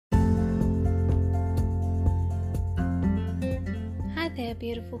there,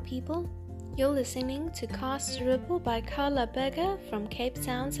 beautiful people. You're listening to Cast a Ripple by Carla Berger from Cape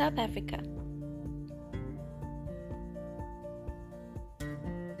Town, South Africa.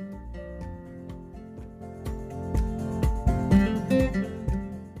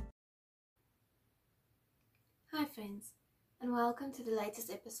 Hi friends, and welcome to the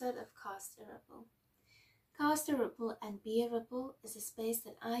latest episode of Cast a Ripple. Cast a Ripple and Be a Ripple is a space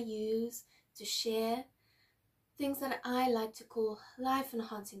that I use to share things that I like to call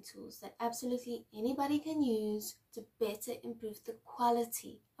life-enhancing tools that absolutely anybody can use to better improve the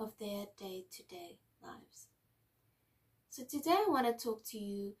quality of their day-to-day lives. So today I want to talk to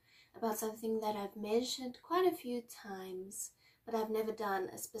you about something that I've mentioned quite a few times, but I've never done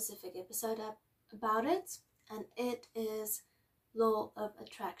a specific episode about it, and it is law of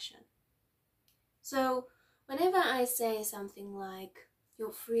attraction. So whenever I say something like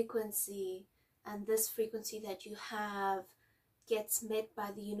your frequency and this frequency that you have gets met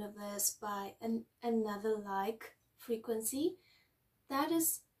by the universe by another like frequency, that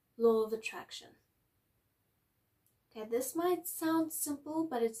is law of attraction. Okay, this might sound simple,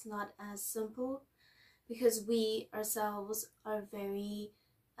 but it's not as simple because we ourselves are very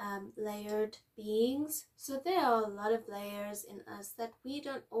layered beings. So there are a lot of layers in us that we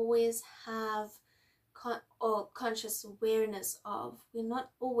don't always have conscious awareness of. We're not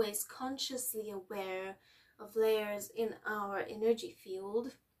always consciously aware of layers in our energy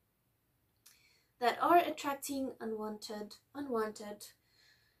field that are attracting unwanted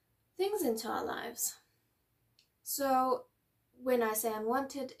things into our lives. So when I say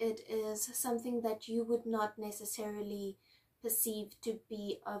unwanted, it is something that you would not necessarily perceive to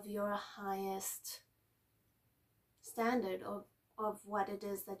be of your highest standard of what it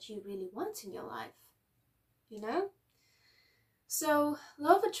is that you really want in your life. You know? So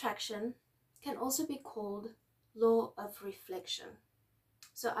law of attraction can also be called law of reflection.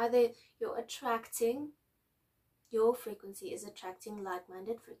 So either you're attracting, your frequency is attracting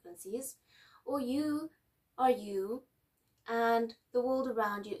like-minded frequencies, or you are you and the world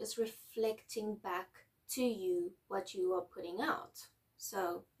around you is reflecting back to you what you are putting out.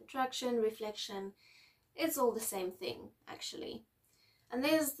 So attraction, reflection, it's all the same thing actually. And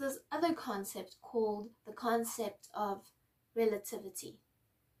there's this other concept called the concept of relativity.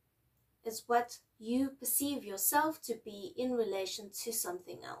 It's what you perceive yourself to be in relation to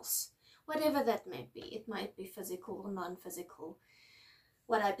something else. Whatever that may be. It might be physical or non-physical.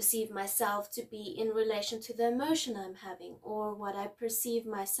 What I perceive myself to be in relation to the emotion I'm having, or what I perceive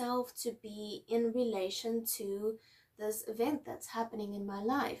myself to be in relation to this event that's happening in my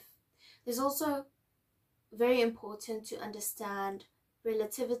life. There's also very important to understand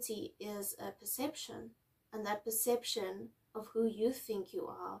relativity is a perception, and that perception of who you think you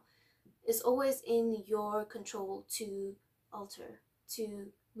are is always in your control to alter, to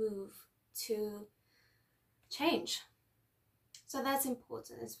move, to change. So that's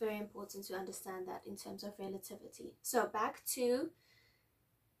important. It's very important to understand that in terms of relativity. So back to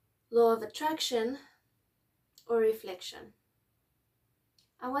law of attraction or reflection.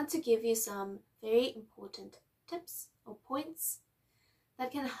 I want to give you some very important tips or points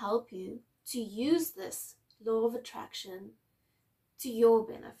that can help you to use this law of attraction to your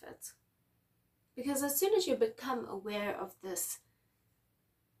benefit. Because as soon as you become aware of this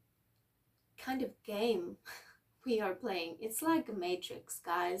kind of game we are playing, it's like a matrix,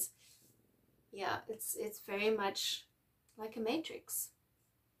 guys. Yeah, it's very much like a matrix.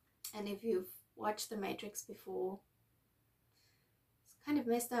 And if you've watched the Matrix before, it's kind of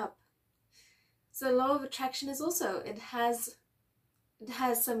messed up. So law of attraction is also, it has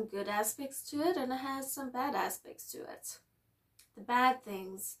some good aspects to it and it has some bad aspects to it. The bad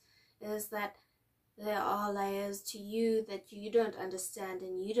things is that there are layers to you that you don't understand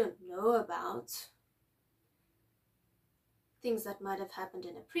and you don't know about. Things that might have happened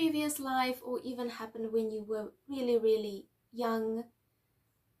in a previous life or even happened when you were really, really young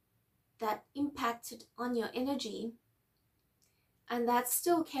that impacted on your energy, and that's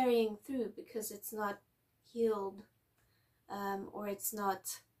still carrying through because it's not healed. Or it's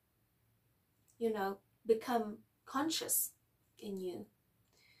not, become conscious in you.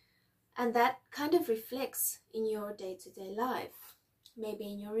 And that kind of reflects in your day-to-day life,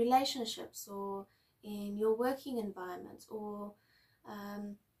 maybe in your relationships or in your working environment or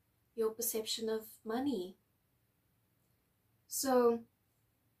your perception of money. So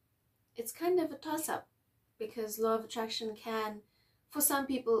it's kind of a toss-up because law of attraction can, for some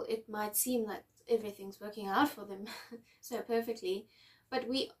people, it might seem like everything's working out for them so perfectly, but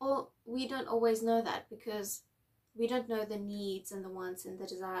we don't always know that because we don't know the needs and the wants and the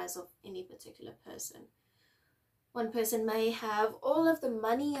desires of any particular person. One person may have all of the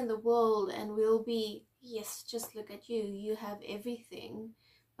money in the world and will be, yes, just look at you, you have everything,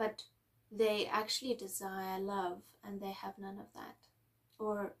 but they actually desire love and they have none of that,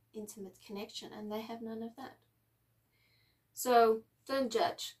 or intimate connection and they have none of that. So don't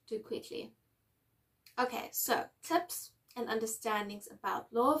judge too quickly. Okay, so tips and understandings about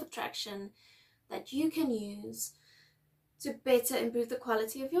law of attraction that you can use to better improve the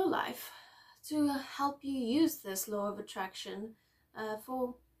quality of your life, to help you use this law of attraction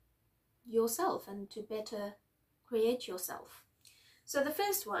for yourself and to better create yourself. So the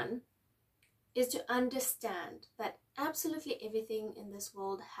first one is to understand that absolutely everything in this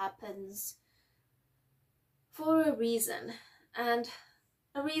world happens for a reason. And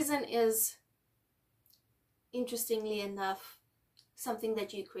a reason is, interestingly enough, something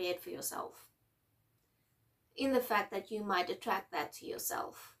that you create for yourself, in the fact that you might attract that to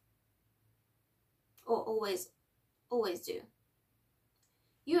yourself, or always do.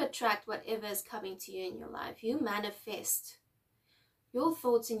 You attract whatever is coming to you in your life. You manifest. Your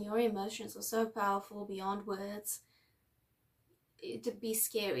thoughts and your emotions are so powerful beyond words. It'd be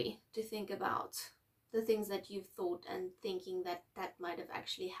scary to think about the things that you've thought and thinking that that might have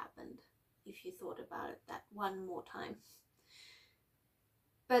actually happened if you thought about it that one more time.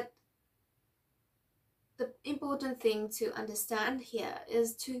 But the important thing to understand here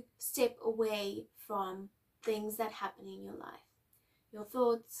is to step away from things that happen in your life. Your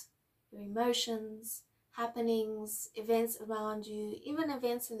thoughts, your emotions, happenings, events around you, even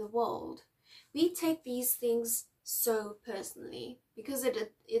events in the world. We take these things so personally because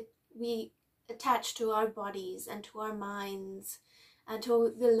we attach to our bodies and to our minds and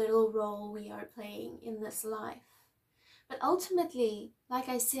to the little role we are playing in this life. But ultimately, like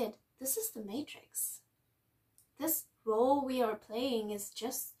I said, this is the matrix. This role we are playing is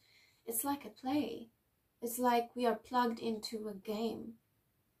just, it's like a play. It's like we are plugged into a game.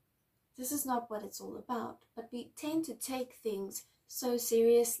 This is not what it's all about, but we tend to take things so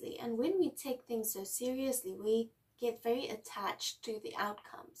seriously. And when we take things so seriously, we get very attached to the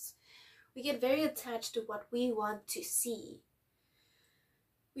outcomes. We get very attached to what we want to see.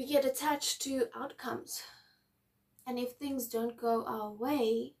 We get attached to outcomes. And if things don't go our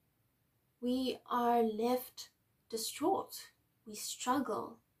way, we are left distraught. We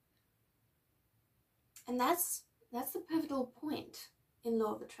struggle. And that's the pivotal point in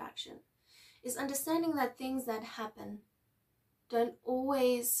law of attraction, is understanding that things that happen don't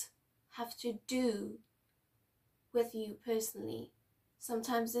always have to do with you personally.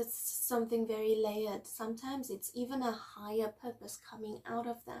 Sometimes it's something very layered. Sometimes it's even a higher purpose coming out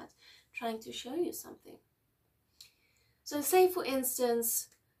of that, trying to show you something. So say, for instance,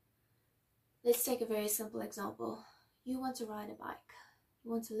 let's take a very simple example. You want to ride a bike.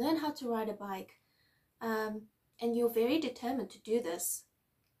 You want to learn how to ride a bike. And you're very determined to do this,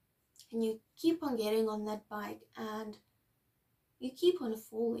 and you keep on getting on that bike and you keep on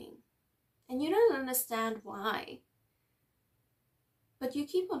falling, and you don't understand why, but you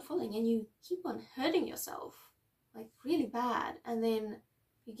keep on falling and you keep on hurting yourself like really bad, and then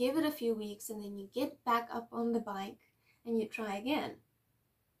you give it a few weeks and then you get back up on the bike and you try again,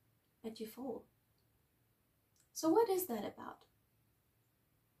 but you fall. So what is that about?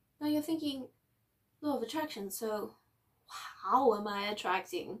 Now you're thinking, law of attraction, so how am I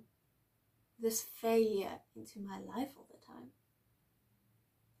attracting this failure into my life all the time?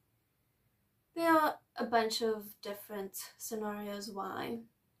 There are a bunch of different scenarios why.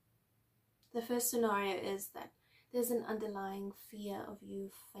 The first scenario is that there's an underlying fear of you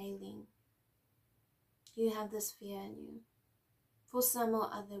failing. You have this fear in you for some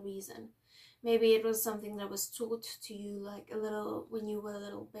or other reason. Maybe it was something that was taught to you like when you were a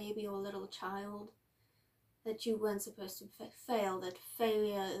little baby or a little child, that you weren't supposed to fail, that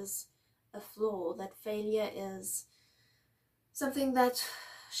failure is a flaw, that failure is something that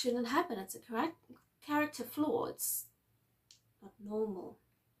shouldn't happen. It's a character flaw. It's not normal.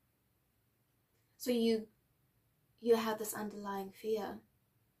 So you have this underlying fear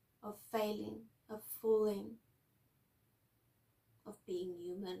of failing, of falling, of being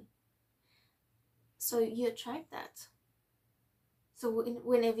human. So you attract that. So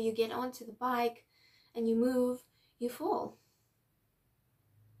whenever you get onto the bike and you move, you fall.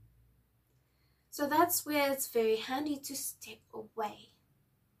 So that's where it's very handy to step away.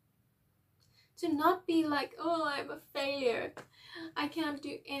 To not be like, oh, I'm a failure. I can't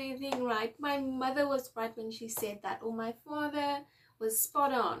do anything right. My mother was right when she said that, or my father was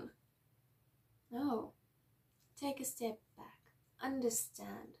spot on. No. Take a step back.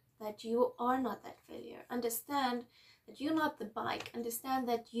 Understand that you are not that failure. Understand that you're not the bike. Understand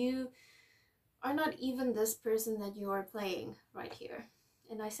that you are not even this person that you are playing right here.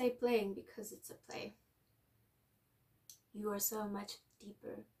 And I say playing because it's a play. You are so much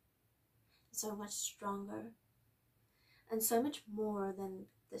deeper, so much stronger, and so much more than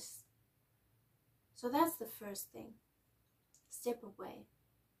this. So that's the first thing. Step away.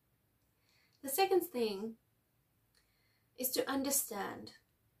 The second thing is to understand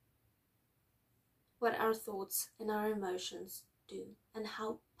what our thoughts and our emotions do and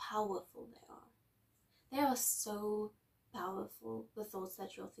how powerful they are. They are so powerful, the thoughts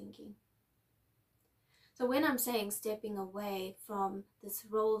that you're thinking. So when I'm saying stepping away from this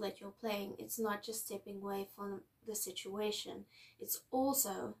role that you're playing, it's not just stepping away from the situation. It's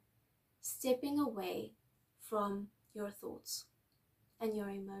also stepping away from your thoughts and your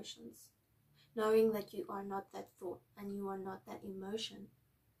emotions. Knowing that you are not that thought and you are not that emotion.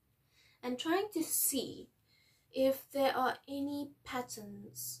 And trying to see if there are any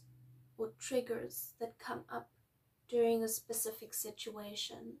patterns or triggers that come up during a specific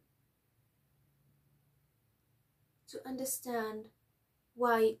situation, to understand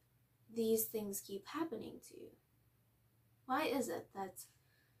why these things keep happening to you. Why is it that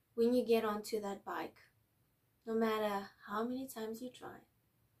when you get onto that bike, no matter how many times you try,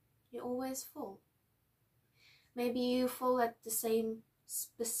 you always fall? Maybe you fall at the same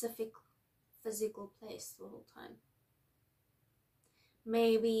specific physical place the whole time.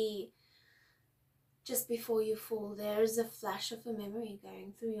 Maybe just before you fall, there's a flash of a memory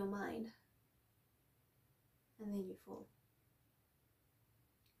going through your mind, and then you fall.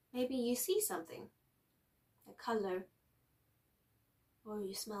 Maybe you see something, a color, or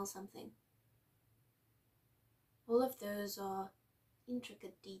you smell something. All of those are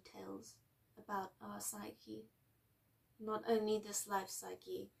intricate details about our psyche. Not only this life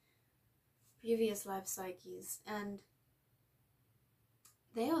psyche, previous life psyches, and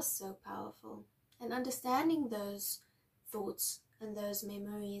they are so powerful. And understanding those thoughts and those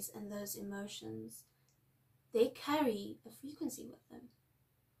memories and those emotions, they carry a frequency with them.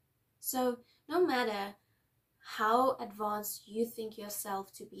 So no matter how advanced you think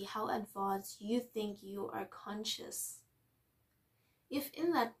yourself to be, how advanced you think you are conscious, if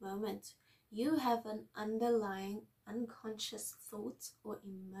in that moment you have an underlying unconscious thought or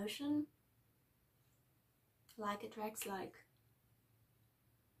emotion, like attracts like.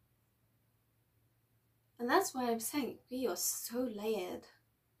 And that's why I'm saying we are so layered.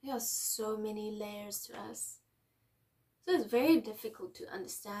 There are so many layers to us. So it's very difficult to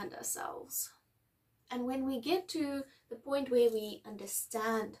understand ourselves. And when we get to the point where we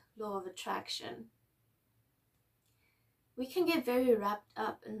understand law of attraction, we can get very wrapped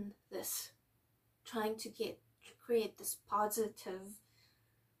up in this, trying to create this positive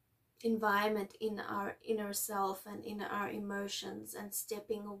environment in our inner self and in our emotions, and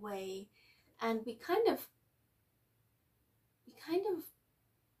stepping away, and we kind of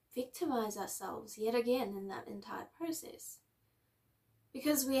victimize ourselves yet again in that entire process,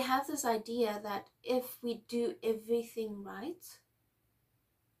 because we have this idea that if we do everything right,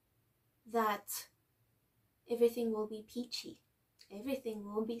 that everything will be peachy, everything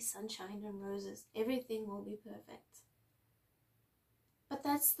will be sunshine and roses, everything will be perfect. But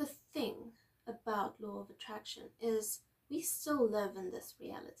that's the thing about law of attraction, is we still live in this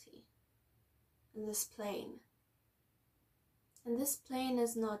reality, in this plane. And this plane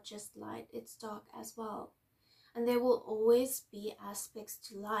is not just light, it's dark as well. And there will always be aspects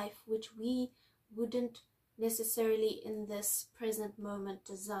to life which we wouldn't necessarily in this present moment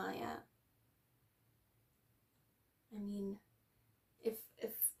desire. I mean, if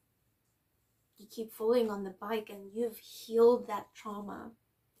you keep falling on the bike and you've healed that trauma,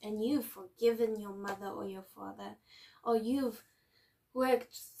 and you've forgiven your mother or your father, or you've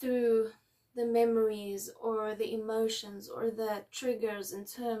worked through the memories or the emotions or the triggers in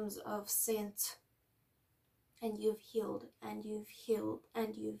terms of scent, and you've healed and you've healed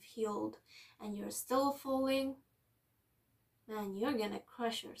and you've healed, and you're still falling, man, you're gonna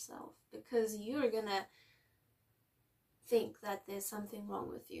crush yourself, because you're gonna think that there's something wrong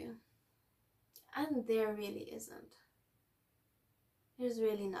with you. And there really isn't. There's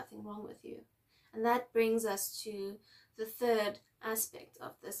really nothing wrong with you. And that brings us to the third aspect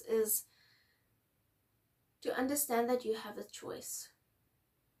of this, is to understand that you have a choice.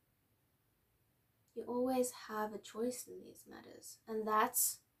 You always have a choice in these matters. And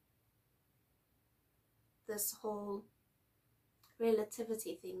that's this whole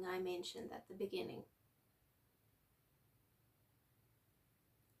relativity thing I mentioned at the beginning.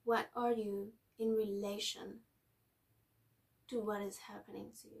 What are you in relation to what is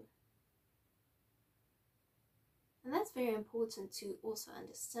happening to you? And that's very important to also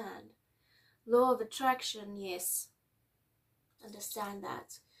understand. Law of attraction, yes, understand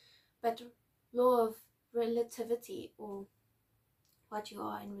that. But law of relativity, or what you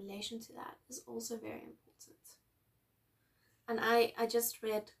are in relation to that, is also very important. And I just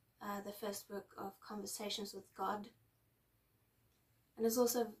read the first book of Conversations with God. And it's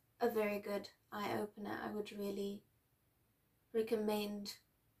also a very good eye-opener. I would really recommend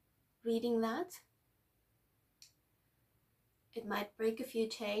reading that. It might break a few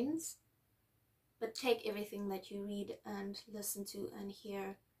chains, but take everything that you read and listen to and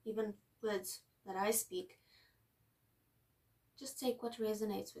hear, even words that I speak. Just take what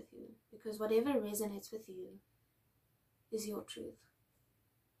resonates with you, because whatever resonates with you is your truth.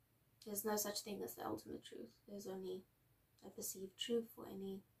 There's no such thing as the ultimate truth. There's only a perceived truth for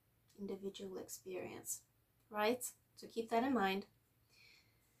any individual experience, right? So keep that in mind.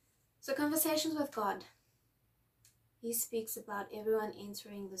 So Conversations with God. He speaks about everyone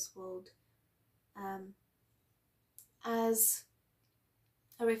entering this world as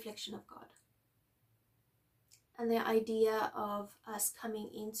a reflection of God. And the idea of us coming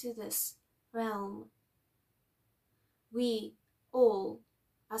into this realm, we all,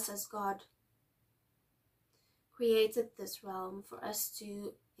 us as God, created this realm for us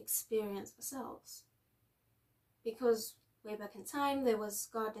to experience ourselves. Because way back in time, there was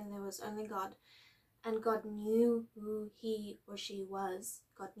God and there was only God. And God knew who he or she was.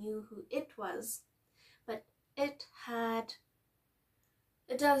 God knew who it was. But it had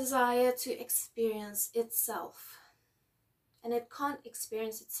a desire to experience itself. And it can't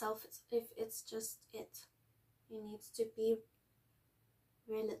experience itself if it's just it. There needs to be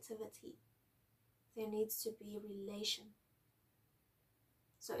relativity. There needs to be relation.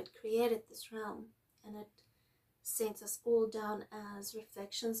 So it created this realm, and it sent us all down as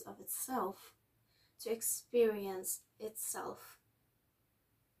reflections of itself to experience itself.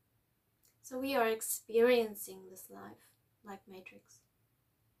 So we are experiencing this life like Matrix,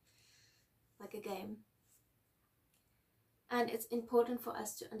 like a game. And it's important for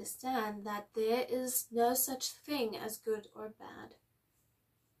us to understand that there is no such thing as good or bad.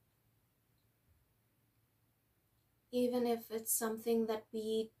 Even if it's something that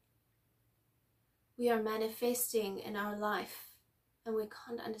we are manifesting in our life and we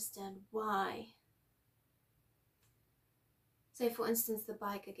can't understand why. Say for instance the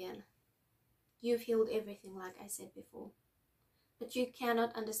bike again. You've healed everything, like I said before. But you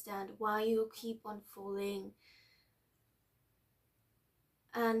cannot understand why you keep on falling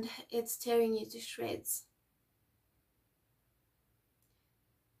and it's tearing you to shreds.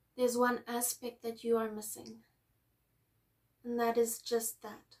 There's one aspect that you are missing. And that is just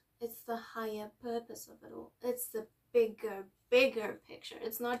that. It's the higher purpose of it all. It's the bigger picture.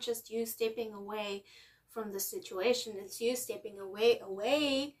 It's not just you stepping away from the situation. It's you stepping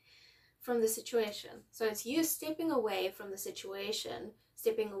away from the situation. So it's you stepping away from the situation,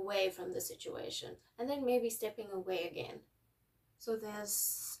 and then maybe stepping away again. So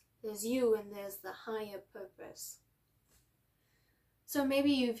there's you and there's the higher purpose. So maybe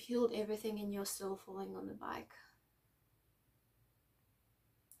you've healed everything and you're still falling on the bike.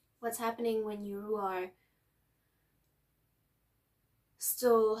 What's happening when you are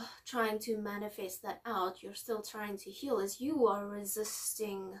still trying to manifest that out, you're still trying to heal, is you are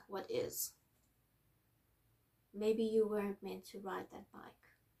resisting what is. Maybe you weren't meant to ride that bike.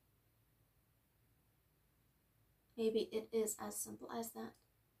 Maybe it is as simple as that.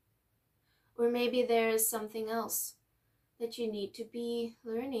 Or maybe there is something else that you need to be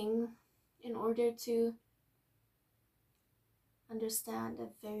learning in order to understand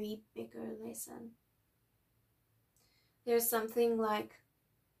a very bigger lesson. There's something like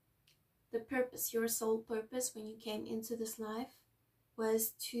the purpose, your soul purpose when you came into this life was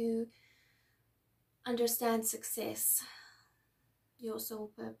to understand success. Your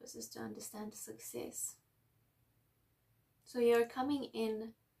soul purpose is to understand success. So you're coming in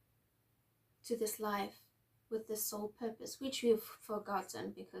to this life with this soul purpose, which you've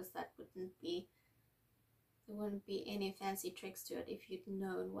forgotten because there wouldn't be any fancy tricks to it if you'd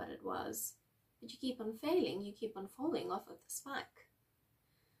known what it was. But you keep on failing, you keep on falling off of the spike.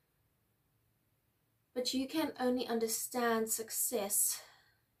 But you can only understand success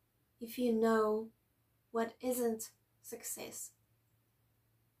if you know what isn't success.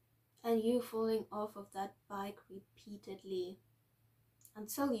 And you falling off of that bike repeatedly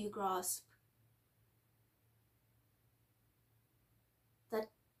until you grasp that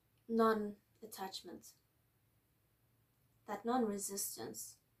non-attachment, that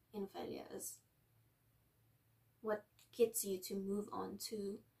non-resistance in failure is what gets you to move on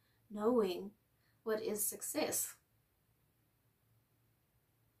to knowing what is success.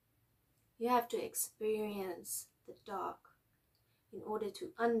 You have to experience the dark in order to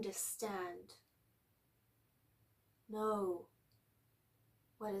understand, know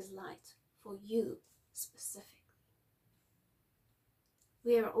what is light for you specifically.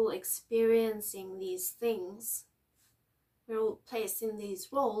 We are all experiencing these things. We're all placed in these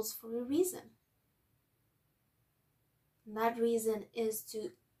roles for a reason. And that reason is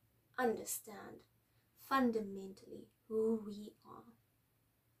to understand fundamentally who we are,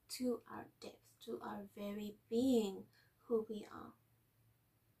 to our depth, to our very being, who we are.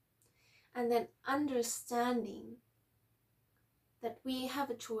 And then understanding that we have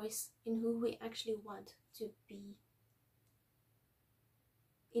a choice in who we actually want to be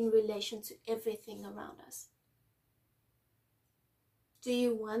in relation to everything around us. Do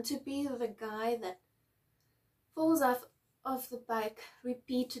you want to be the guy that falls off the bike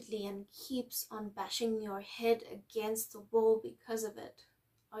repeatedly and keeps on bashing your head against the wall because of it?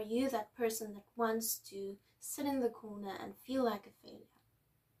 Are you that person that wants to sit in the corner and feel like a failure?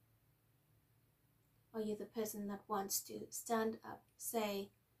 Are you the person that wants to stand up,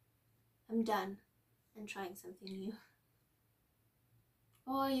 say, I'm done, and trying something new?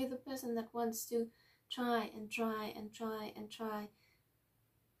 Or are you the person that wants to try and try and try and try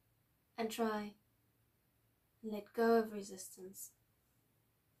and try and let go of resistance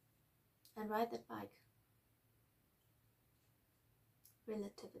and ride that bike?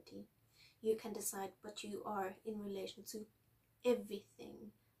 Relativity. You can decide what you are in relation to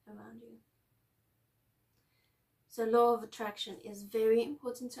everything around you. So law of attraction is very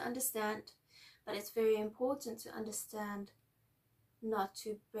important to understand, but it's very important to understand not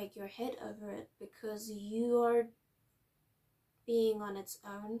to break your head over it, because your being on its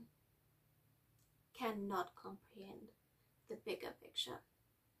own cannot comprehend the bigger picture.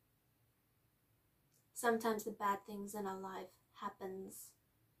 Sometimes the bad things in our life happens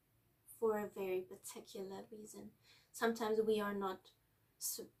for a very particular reason. Sometimes we are not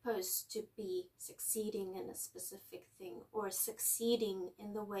supposed to be succeeding in a specific thing or succeeding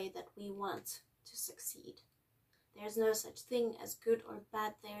in the way that we want to succeed. There's no such thing as good or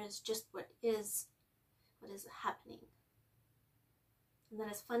bad. There is just what is happening. And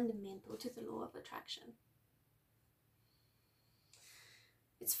that is fundamental to the law of attraction.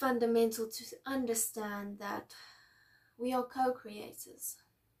 It's fundamental to understand that we are co-creators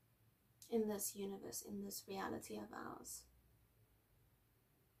in this universe, in this reality of ours.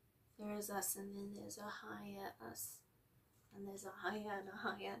 There is us, and then there's a higher us, and there's a higher and a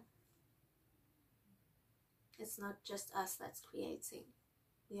higher. It's not just us that's creating.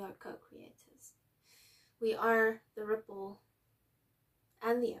 We are co-creators. We are the ripple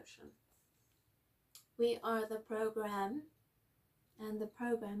and the ocean. We are the program and the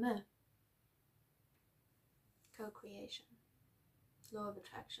programmer. Co-creation. Law of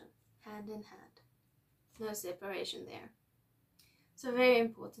attraction. Hand in hand. No separation there. So very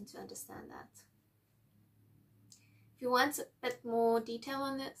important to understand that. If you want a bit more detail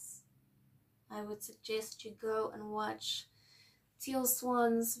on this, I would suggest you go and watch Teal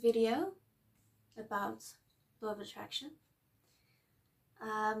Swan's video about law of attraction.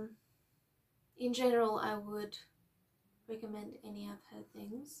 In general, I would recommend any of her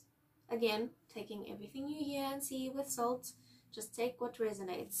things. Again, taking everything you hear and see with salt. Just take what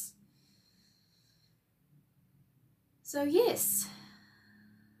resonates. So yes,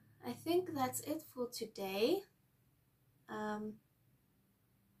 I think that's it for today.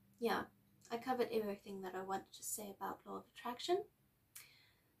 Yeah, I covered everything that I wanted to say about law of attraction.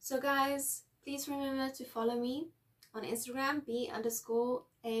 So guys, please remember to follow me on Instagram, b_a_ripple.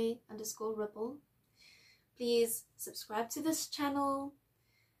 Please subscribe to this channel.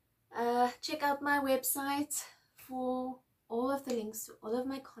 Check out my website for all of the links to all of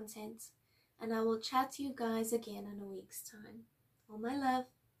my content. And I will chat to you guys again in a week's time. All my love.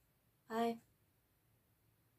 Bye.